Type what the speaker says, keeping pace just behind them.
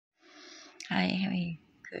Hi, how are you?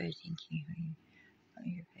 Good, thank you. How are you? How are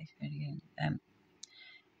your face good again?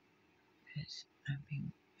 Because I've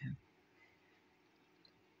been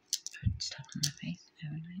putting stuff on my face,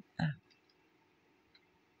 haven't I?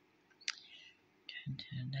 Trying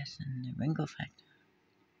to lessen the wrinkle factor.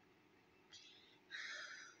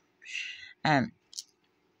 Um,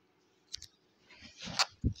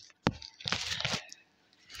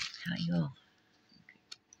 how are you all?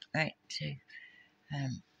 Right, so,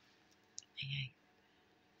 okay.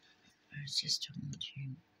 I was just talking to a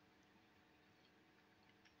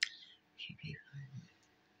few people and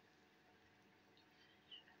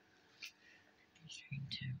trying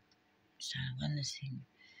to start a wellness thing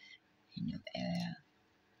in your area.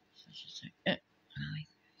 So it's just like,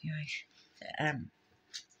 anyway, so,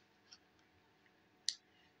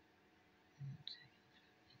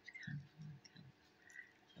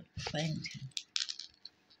 Wellington.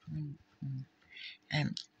 I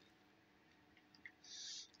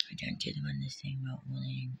don't do the wellness thing about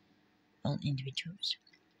all individuals.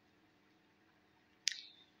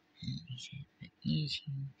 And he said, but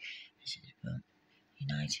eating, I said, well,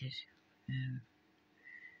 united,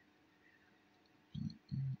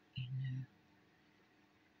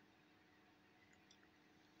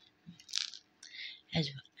 as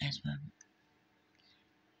well,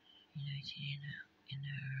 united in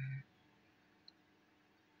our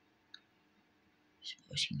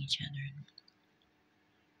supporting each other and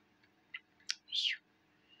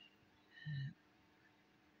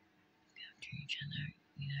after each other,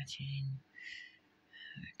 united in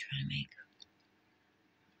trying to make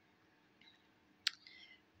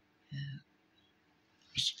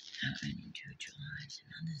our own individual lives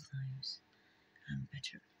and others' lives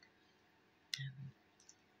better,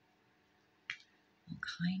 more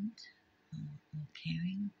kind, more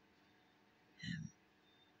caring,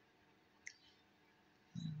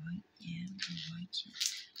 more righteous,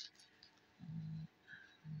 more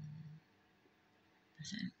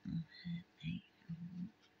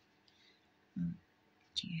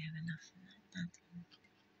do you have enough of that? Nothing.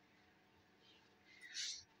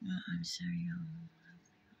 No, I'm sorry,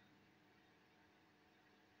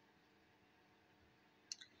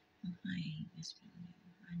 hi, Miss my name is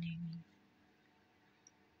my name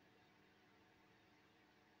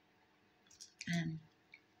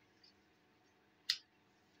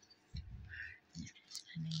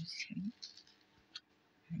is Karen.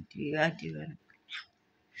 I do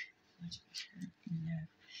much better in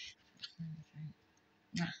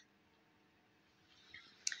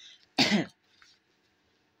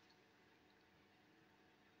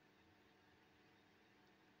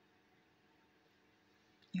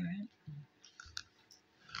you're right.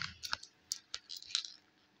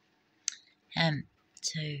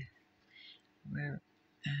 So we're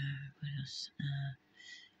what else?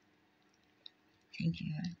 Thank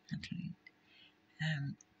you. Okay.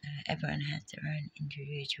 Everyone has their own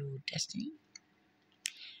individual destiny,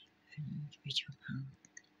 an individual path,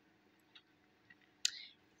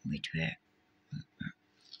 which we're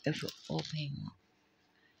if we're all being what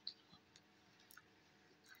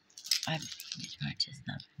I believe is righteous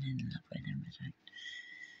love and in love with and respect.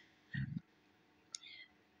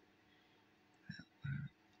 We're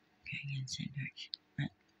going in the same direction,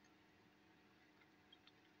 right?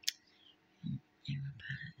 And we're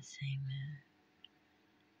part of the same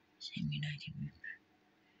united group.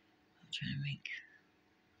 We're trying to make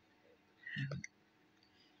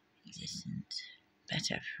existence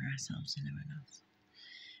better for ourselves and everyone else.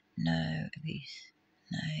 No abuse,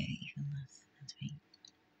 no evilness. That's me.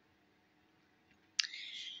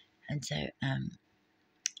 And so,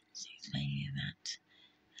 explaining that,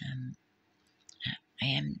 I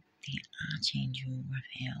am the Archangel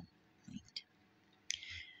Raphael,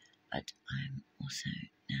 but I'm also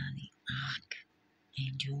now the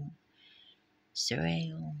Archangel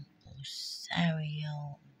Sariel or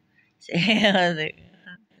Sariel.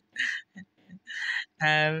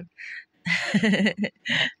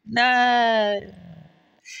 No.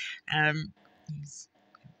 He's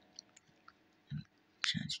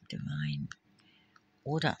Church of Divine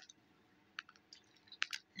Order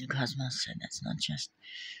in the cosmos, so that's not just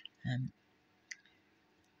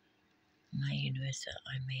my universe that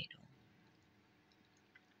I made or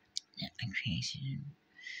that I created, and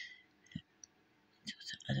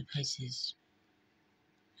also other places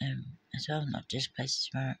as well, not just places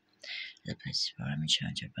where other places where I'm in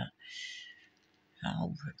charge of, but a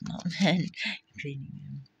whole lot of men,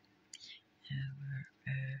 including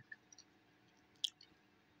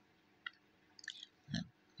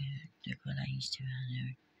the God I used to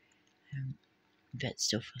have, but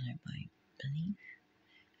still followed by belief,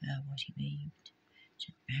 what he believed,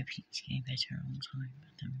 I hope he's getting better all the time.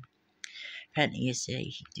 But apparently yesterday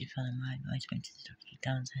he did follow my advice, went to the doctor. He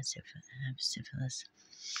does have syphilis.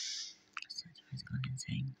 So he's gone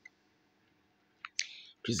insane.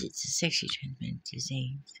 Because it's a sexually transmitted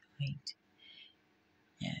disease, right?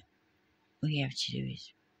 Yeah. All you have to do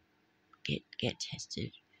is get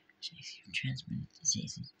tested for sexually transmitted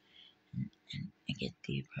diseases and get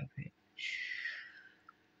the appropriate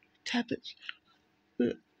tablets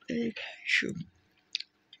for medication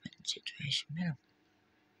to make the situation better.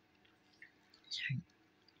 So,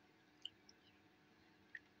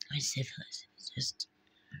 with syphilis, it's just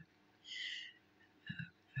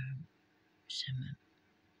some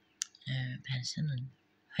penicillin,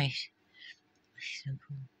 right? So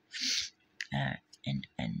cool. And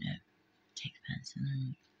take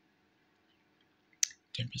penicillin.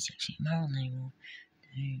 Don't be sexually immoral anymore.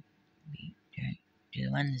 Don't do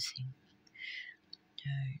the wonders thing.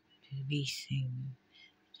 Don't do the beast thing.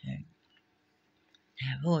 Don't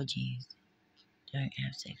have orgies. Don't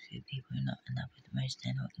have sex with people who are not in love with the most.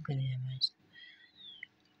 They're not good at the most.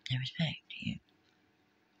 They respect you.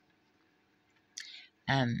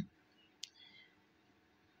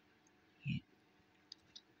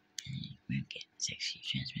 You won't get sexually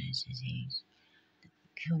transmitted disease that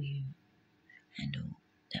will kill you and all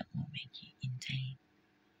that will make you insane.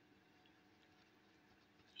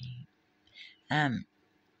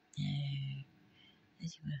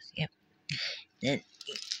 Let's see what else. Yep. That.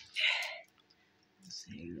 Let's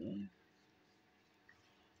see.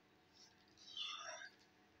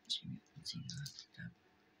 Let's see what else.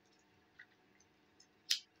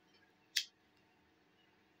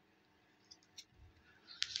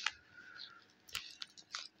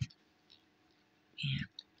 Yeah.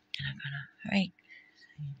 And I gotta hurry.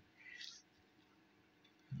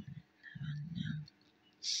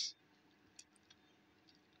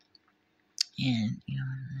 And you know,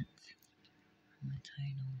 that's my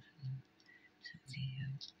titles and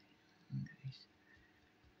videos and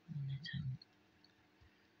all the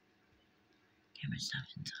camera stuff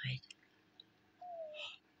inside.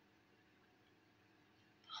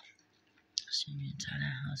 So you're inside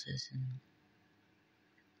our houses and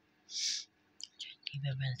try to keep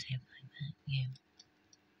it relative like that. Yeah.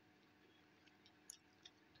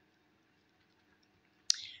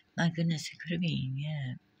 My goodness, it could have been,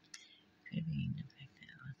 yeah. It could have been the fact that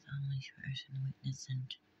I was the only person witness and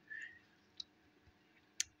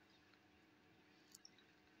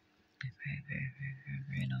a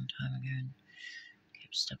very long time ago and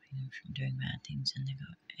kept stopping them from doing bad things and they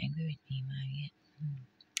got angry with me about it.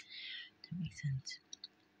 That makes sense.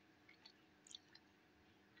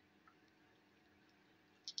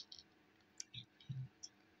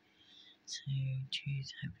 So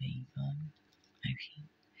choose hopefully gone. Okay.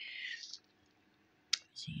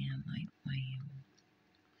 So yeah, my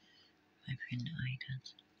friend Ida.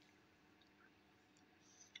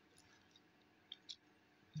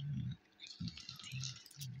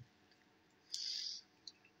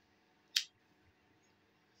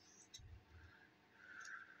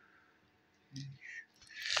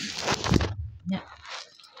 Yep.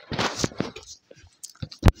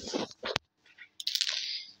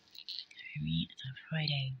 For me, it's a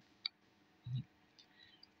Friday.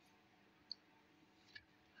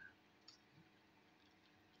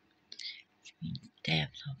 Which means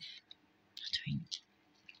depth of between.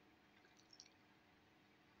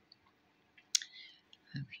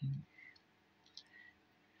 Hoping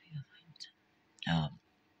you'll find. Oh,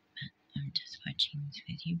 I'm just watching this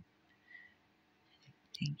with you.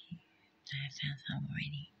 Thank you. I have found some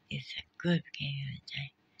already. It's a good beginning of the day.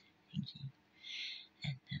 Thank you.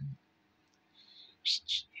 And thank you.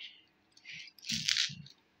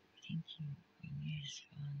 Thank you. Your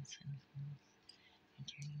response and forth. And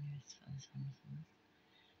turning your response and forth.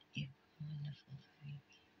 You wonderful week.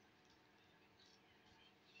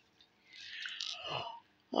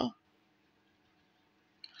 Oh.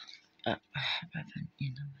 But you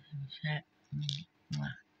know, that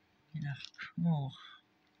you know, cool.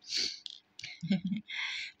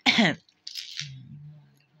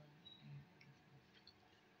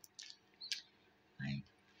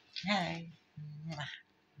 Right. Hello.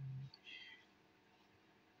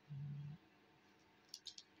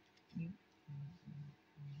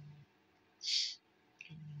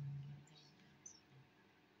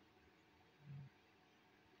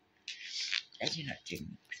 I do not do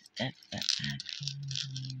that bad.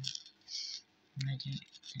 I don't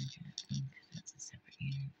think that's a separate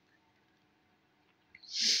unit.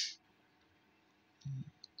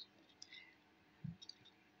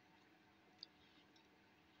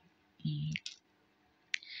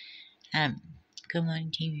 Good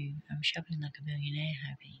morning, TV. I'm shopping like a billionaire.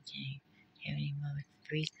 Happy day. Having more with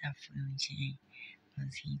free stuff for me today.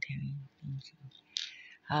 Let's see, Terry.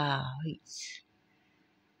 Ah, wait.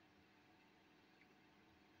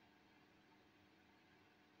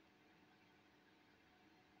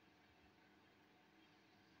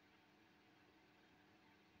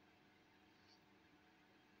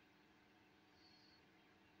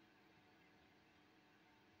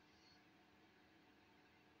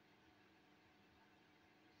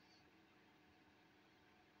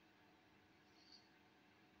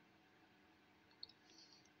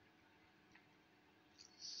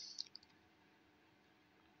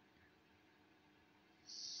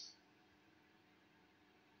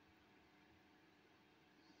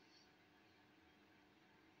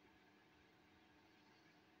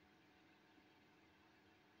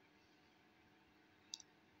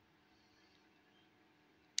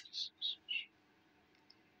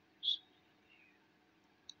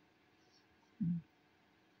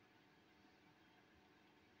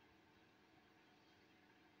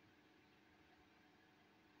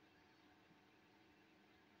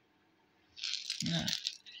 Ah,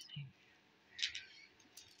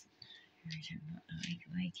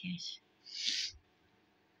 like yes.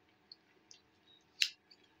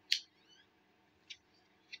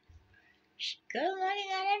 Good morning,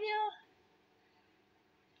 all of you.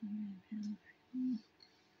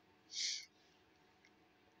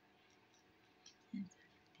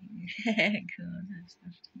 Cool, that's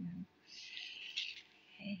stuff too.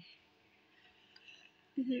 Hey.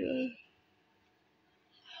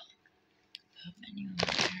 Put menu on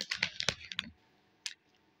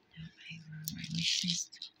my wish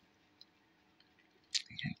list.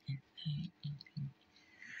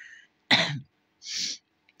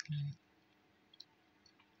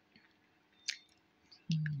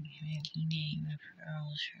 Name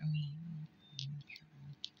referrals for me.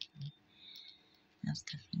 Love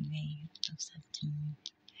stuff eBay. Love stuff team.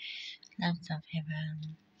 Love stuff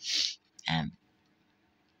heaven.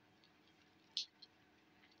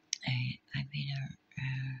 I better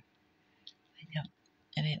wake up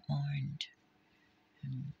a bit more and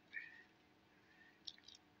um,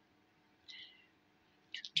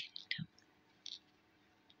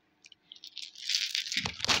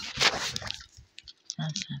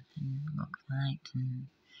 love stuff and look light and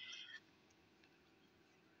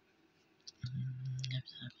love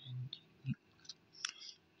stuff and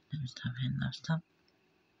love stuff and love stuff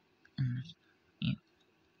and love stuff. Yeah,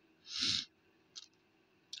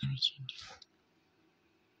 everything.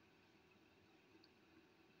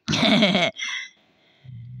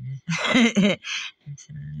 It's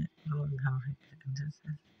a long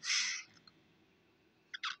conversation.